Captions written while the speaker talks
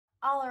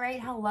All right,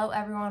 hello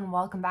everyone,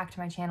 welcome back to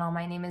my channel.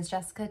 My name is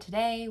Jessica.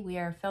 Today we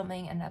are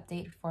filming an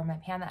update for my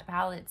Pan That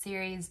Palette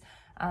series,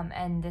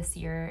 and this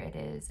year it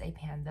is a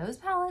Pan Those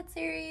Palette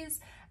series.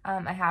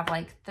 I have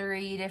like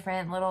 3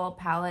 different little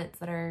palettes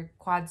that are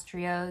quads,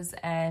 trios,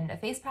 and a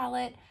face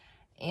palette.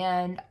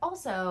 And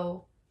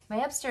also my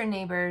upstairs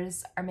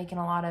neighbors are making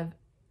a lot of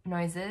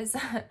noises.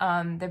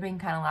 They're being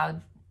kind of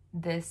loud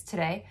this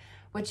today,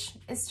 which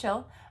is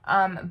chill.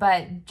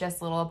 But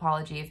just a little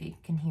apology if you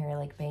can hear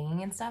like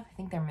banging and stuff. I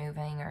think they're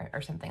moving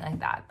or something like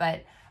that.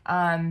 But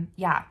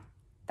yeah,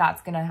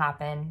 that's gonna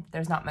happen.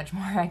 There's not much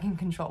more I can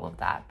control of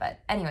that.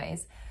 But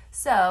anyways,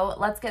 so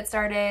let's get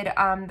started.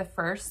 The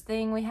first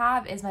thing we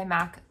have is my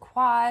MAC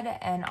quad,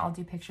 and I'll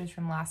do pictures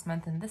from last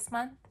month and this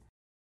month.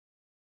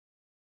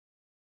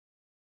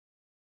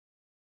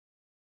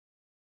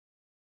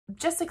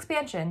 Just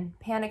expansion,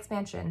 pan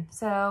expansion.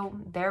 So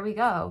there we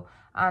go.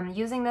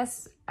 Using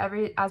this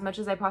as much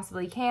as I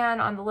possibly can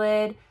on the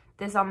lid,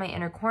 this on my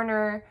inner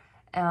corner.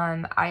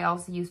 I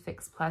also use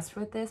Fix Plus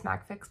with this,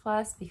 MAC Fix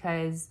Plus,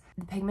 because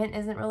the pigment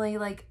isn't really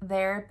like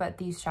there, but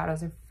these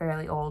shadows are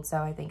fairly old, so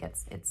I think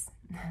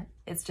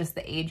it's just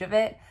the age of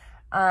it.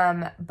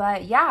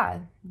 But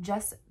yeah,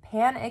 just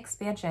pan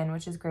expansion,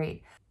 which is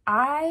great.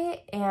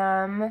 I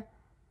am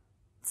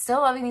still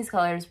loving these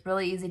colors,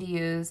 really easy to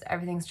use,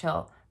 everything's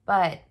chill,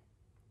 but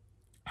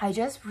I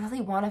just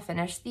really want to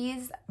finish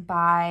these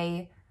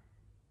by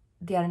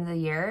the end of the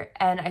year.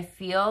 And I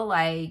feel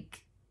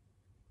like,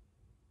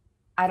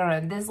 I don't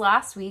know, this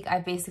last week I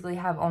basically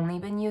have only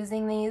been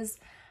using these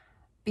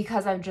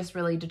because I'm just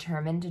really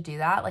determined to do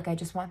that. Like I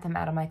just want them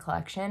out of my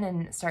collection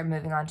and start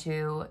moving on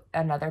to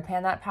another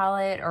Pan That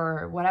palette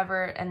or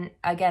whatever. And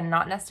again,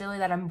 not necessarily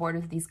that I'm bored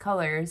with these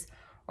colors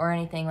or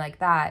anything like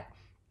that.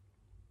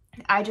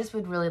 I just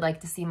would really like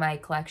to see my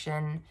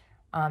collection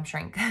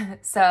shrink.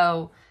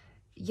 So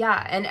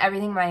yeah, and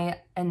everything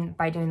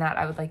by doing that,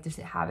 I would like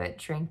to have it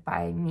shrink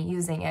by me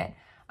using it.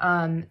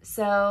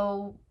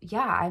 So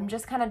yeah, I'm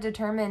just kind of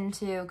determined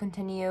to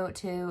continue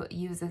to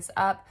use this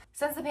up.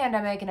 Since the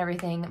pandemic and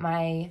everything,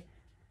 my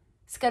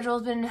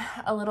schedule's been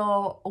a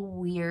little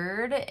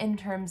weird in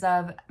terms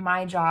of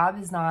my job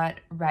is not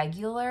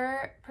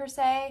regular per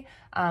se.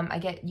 I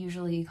get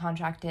usually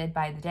contracted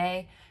by the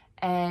day.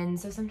 And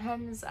so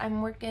sometimes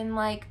I'm working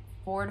like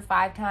 4 to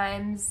 5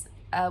 times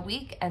a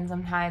week, and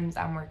sometimes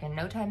I'm working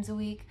no times a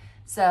week.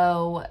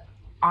 So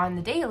on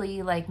the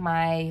daily, like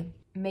my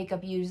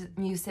makeup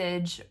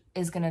usage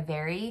is gonna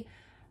vary.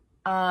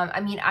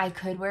 I mean, I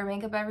could wear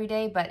makeup every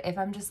day, but if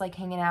I'm just like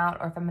hanging out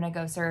or if I'm gonna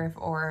go surf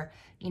or,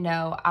 you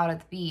know, out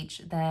at the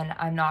beach, then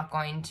I'm not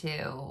going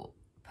to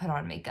put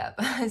on makeup.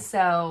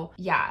 So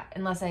yeah,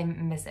 unless I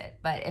miss it.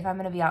 But if I'm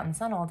gonna be out in the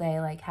sun all day,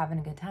 like having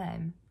a good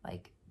time,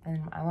 like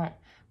then I won't.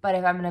 But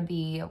if I'm gonna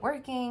be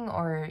working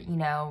or, you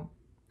know,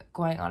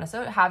 going on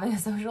having a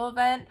social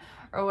event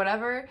or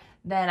whatever,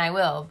 then I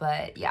will.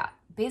 But yeah,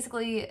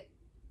 basically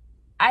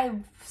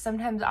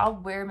sometimes I'll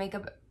wear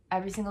makeup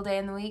every single day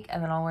in the week,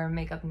 and then I'll wear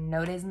makeup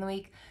no days in the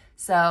week.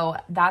 So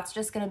that's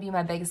just gonna be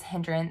my biggest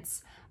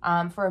hindrance.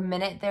 For a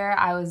minute there,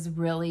 I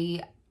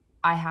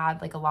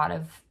had like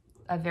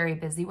a very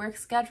busy work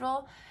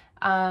schedule.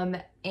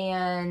 And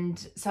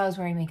so I was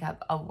wearing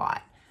makeup a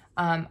lot,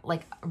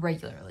 like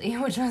regularly,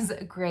 which was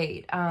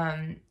great.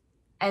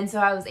 And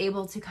so I was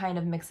able to kind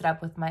of mix it up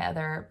with my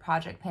other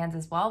project pans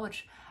as well,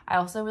 which I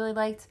also really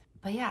liked.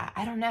 But yeah,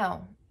 I don't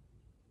know.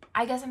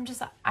 I guess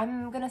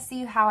I'm gonna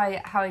see how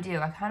I do.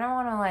 I kind of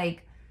want to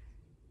like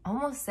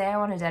almost say I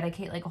want to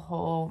dedicate like a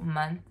whole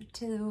month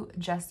to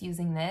just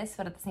using this,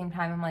 but at the same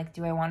time I'm like,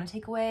 do I want to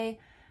take away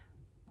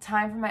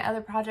time from my other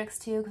projects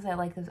too, because I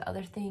like those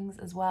other things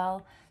as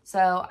well?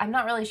 So I'm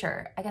not really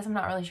sure. I guess I'm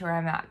not really sure where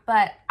I'm at,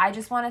 but I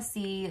just want to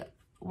see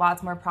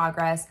lots more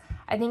progress.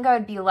 I think I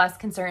would be less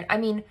concerned. I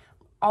mean,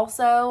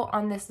 also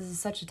on this is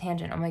such a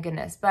tangent, oh my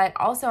goodness, but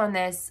also on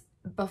this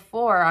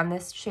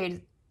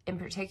shade in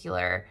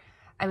particular,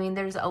 I mean,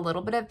 there's a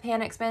little bit of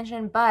pan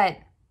expansion, but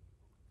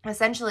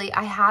essentially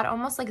I had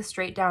almost like a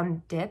straight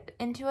down dip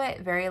into it,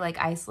 very like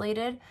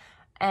isolated.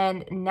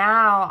 And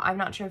now I'm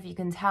not sure if you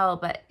can tell,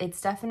 but it's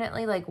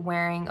definitely like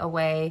wearing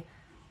away.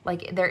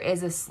 Like there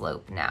is a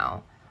slope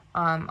now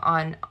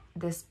on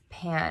this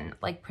pan,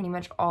 like pretty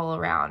much all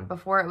around.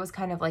 Before it was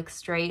kind of like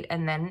straight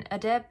and then a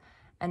dip,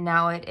 and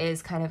now it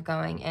is kind of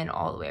going in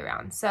all the way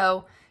around.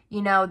 So,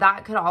 you know,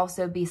 that could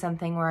also be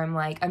something where I'm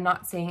like, I'm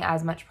not seeing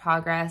as much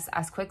progress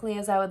as quickly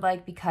as I would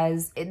like,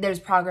 because there's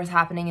progress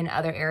happening in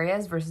other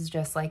areas versus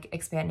just like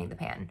expanding the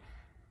pan.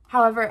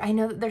 However, I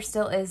know that there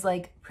still is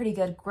like pretty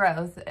good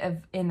growth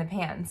in the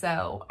pan.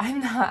 So I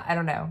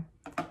don't know.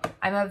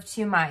 I'm of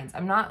 2 minds.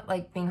 I'm not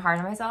like being hard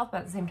on myself,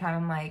 but at the same time,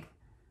 I'm like,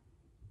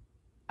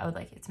 I would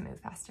like it to move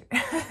faster.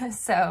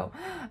 So,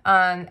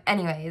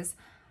 anyways,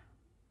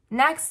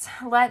 next,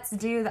 let's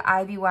do the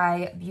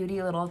IBY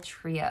Beauty Little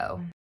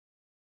Trio.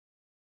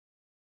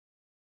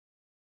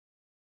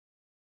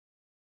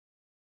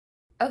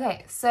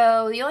 Okay,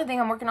 so the only thing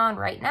I'm working on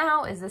right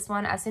now is this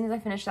one. As soon as I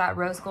finish that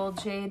rose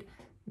gold shade,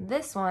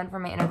 this one for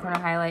my inner corner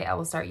highlight, I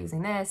will start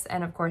using this.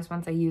 And of course,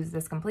 once I use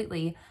this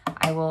completely,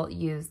 I will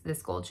use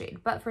this gold shade.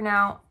 But for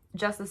now,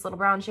 just this little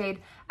brown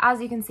shade.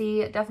 As you can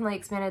see, definitely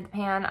expanded the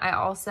pan. I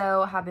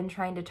also have been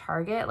trying to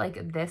target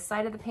like this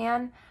side of the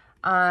pan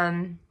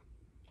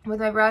with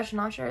my brush.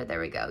 Not sure. There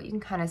we go. You can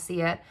kind of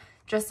see it,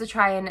 just to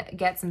try and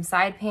get some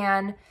side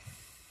pan.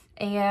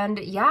 And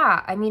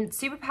yeah, I mean,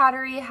 super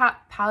powdery,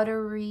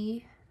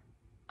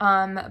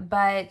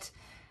 but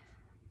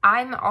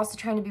I'm also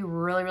trying to be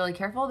really, really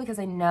careful because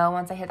I know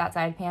once I hit that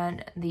side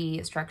pan,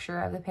 the structure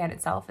of the pan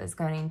itself is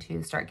going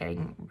to start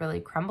getting really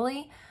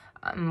crumbly,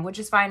 which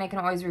is fine. I can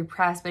always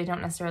repress, but I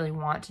don't necessarily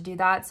want to do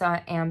that. So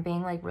I am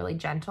being like really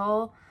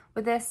gentle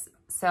with this.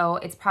 So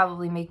it's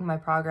probably making my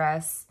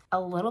progress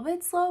a little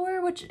bit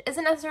slower, which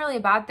isn't necessarily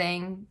a bad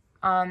thing.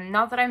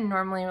 Not that I'm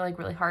normally like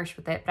really harsh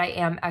with it, but I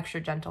am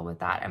extra gentle with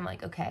that. I'm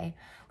like, okay,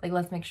 like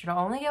let's make sure to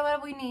only get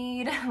what we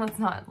need. Let's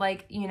not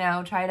like, you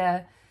know, try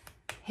to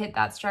hit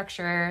that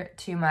structure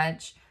too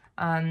much,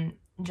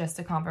 just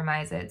to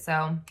compromise it.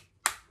 So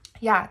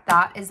yeah,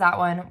 that is that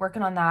one.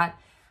 Working on that.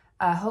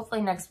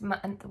 Hopefully next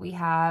month we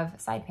have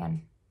side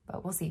pan,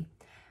 but we'll see.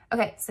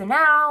 Okay, so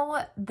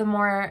now the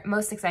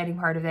most exciting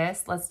part of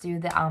this, let's do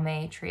the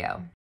Almay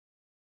Trio.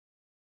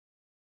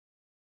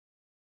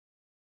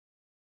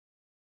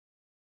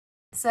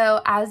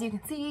 So as you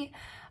can see,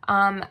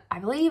 I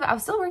believe I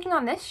was still working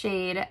on this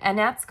shade and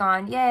that's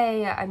gone.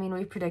 Yay. I mean,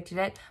 we predicted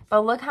it,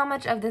 but look how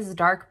much of this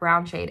dark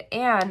brown shade.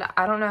 And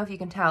I don't know if you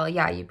can tell.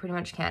 Yeah, you pretty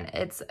much can.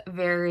 It's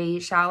very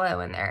shallow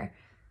in there,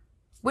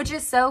 which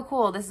is so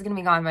cool. This is going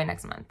to be gone by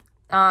next month.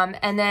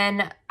 And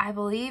then I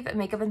believe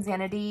Makeup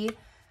Insanity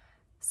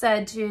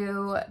said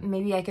to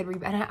maybe I could,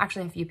 and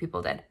actually a few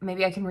people did,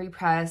 maybe I can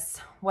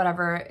repress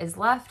whatever is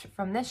left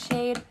from this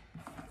shade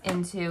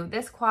into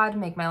this quad to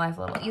make my life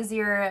a little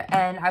easier.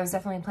 And I was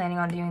definitely planning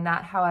on doing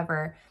that.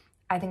 However,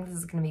 I think this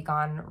is going to be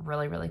gone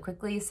really, really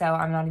quickly. So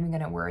I'm not even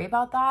going to worry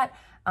about that.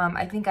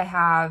 I think I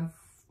have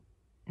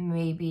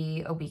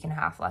maybe a week and a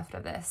half left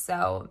of this.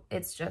 So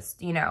it's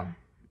just, you know,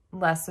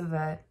 less of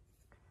a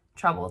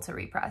trouble to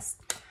repress.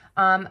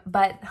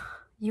 But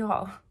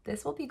y'all,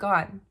 this will be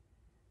gone.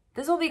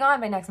 This will be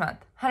gone by next month.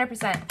 100%.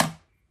 It's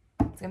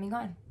going to be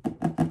gone.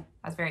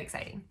 That's very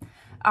exciting.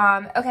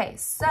 Okay,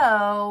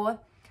 so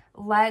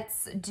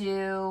let's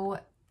do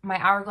my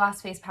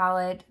Hourglass face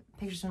palette,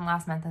 pictures from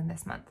last month and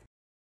this month.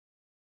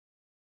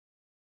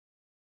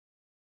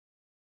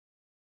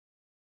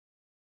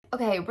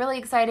 Okay, really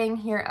exciting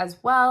here as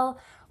well.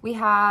 We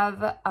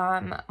have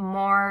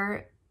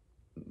more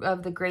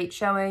of the great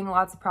showing,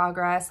 lots of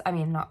progress. I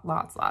mean, not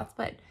lots,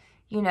 but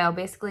you know,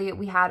 basically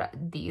we had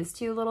these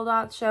two little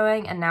dots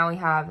showing and now we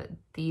have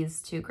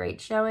these two great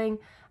showing.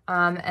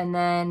 And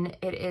then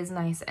it is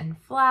nice and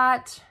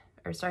flat,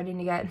 or starting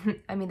to get,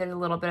 I mean, there's a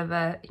little bit of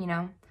a, you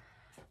know,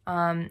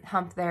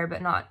 hump there,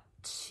 but not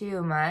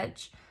too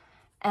much.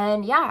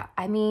 And yeah,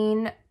 I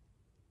mean,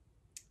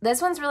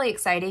 this one's really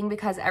exciting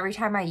because every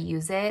time I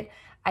use it,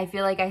 I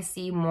feel like I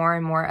see more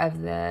and more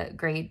of the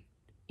great,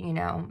 you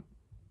know,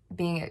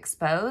 being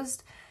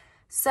exposed.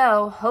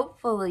 So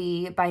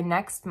hopefully by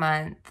next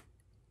month,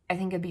 I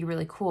think it'd be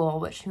really cool,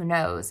 which who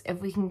knows,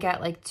 if we can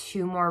get like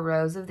 2 more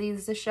rows of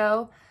these to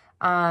show,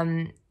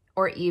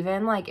 or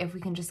even like if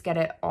we can just get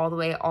it all the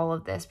way, all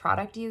of this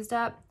product used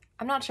up.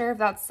 I'm not sure if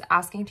that's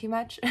asking too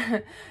much.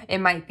 It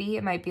might be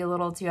a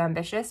little too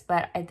ambitious,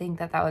 but I think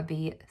that that would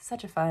be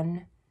such a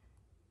fun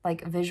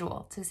like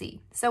visual to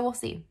see. So we'll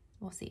see,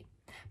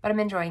 but I'm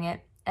enjoying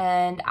it.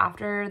 And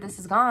after this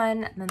is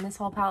gone, then this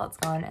whole palette's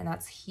gone, and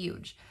that's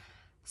huge.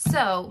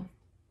 So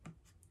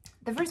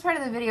the first part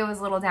of the video was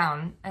a little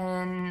down,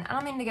 and I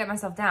don't mean to get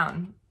myself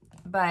down,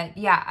 but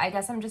yeah, I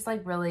guess I'm just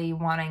like really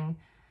wanting,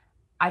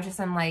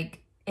 I'm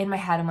like, in my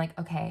head, I'm like,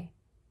 okay,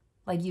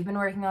 like you've been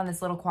working on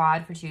this little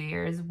quad for 2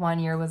 years. 1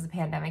 year was the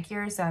pandemic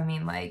year. So I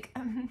mean, like,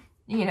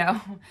 you know,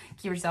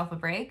 give yourself a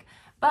break.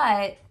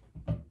 But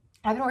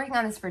I've been working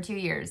on this for 2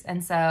 years.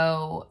 And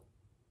so,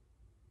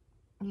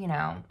 you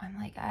know, I'm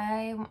like,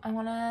 I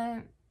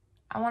want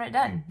it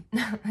done.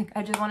 Like,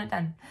 I just want it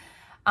done.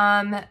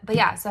 But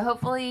yeah, so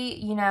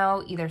hopefully, you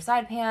know, either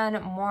side pan,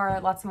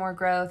 lots more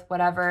growth,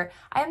 whatever.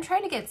 I am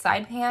trying to get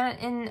side pan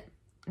in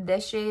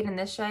this shade and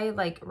this shade,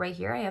 like right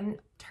here. I am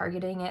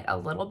targeting it a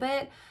little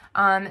bit,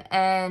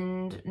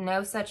 and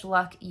no such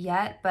luck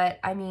yet, but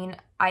I mean,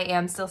 I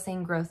am still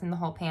seeing growth in the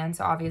whole pan.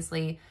 So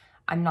obviously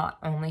I'm not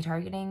only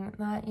targeting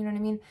that, you know what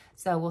I mean?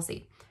 So we'll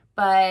see,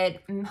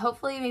 but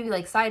hopefully maybe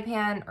like side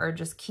pan or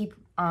just keep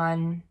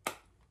on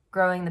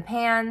growing the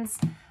pans.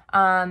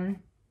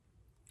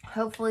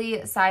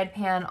 Hopefully side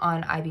pan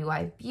on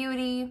IBY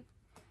Beauty,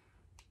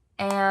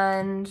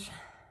 and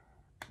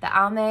the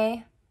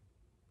Almay,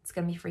 it's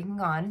gonna be freaking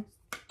gone.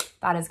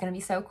 That is gonna be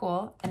so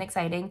cool and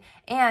exciting.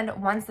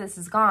 And once this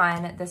is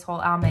gone, this whole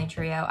Almay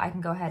trio, I can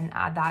go ahead and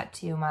add that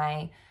to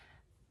my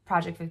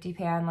Project 50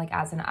 pan, like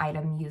as an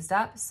item used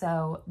up.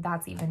 So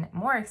that's even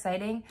more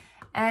exciting.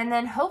 And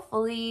then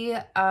hopefully,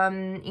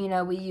 you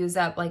know, we use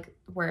up like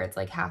where it's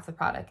like half the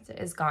product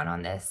is gone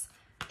on this.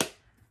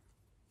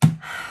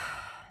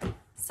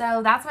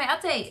 So that's my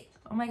update.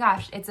 Oh my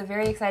gosh, it's a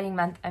very exciting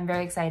month. I'm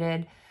very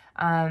excited.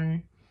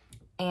 And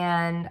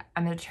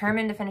I'm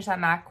determined to finish that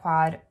Mac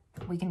quad.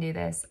 We can do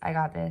this. I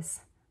got this.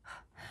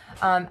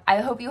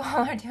 I hope you all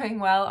are doing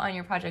well on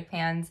your project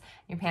pans,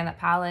 your pan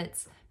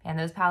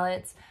those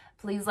palettes.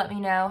 Please let me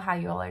know how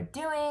you all are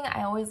doing.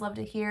 I always love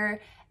to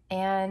hear.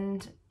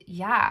 And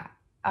yeah,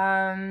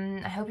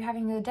 I hope you're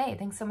having a good day.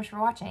 Thanks so much for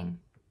watching.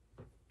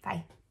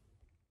 Bye.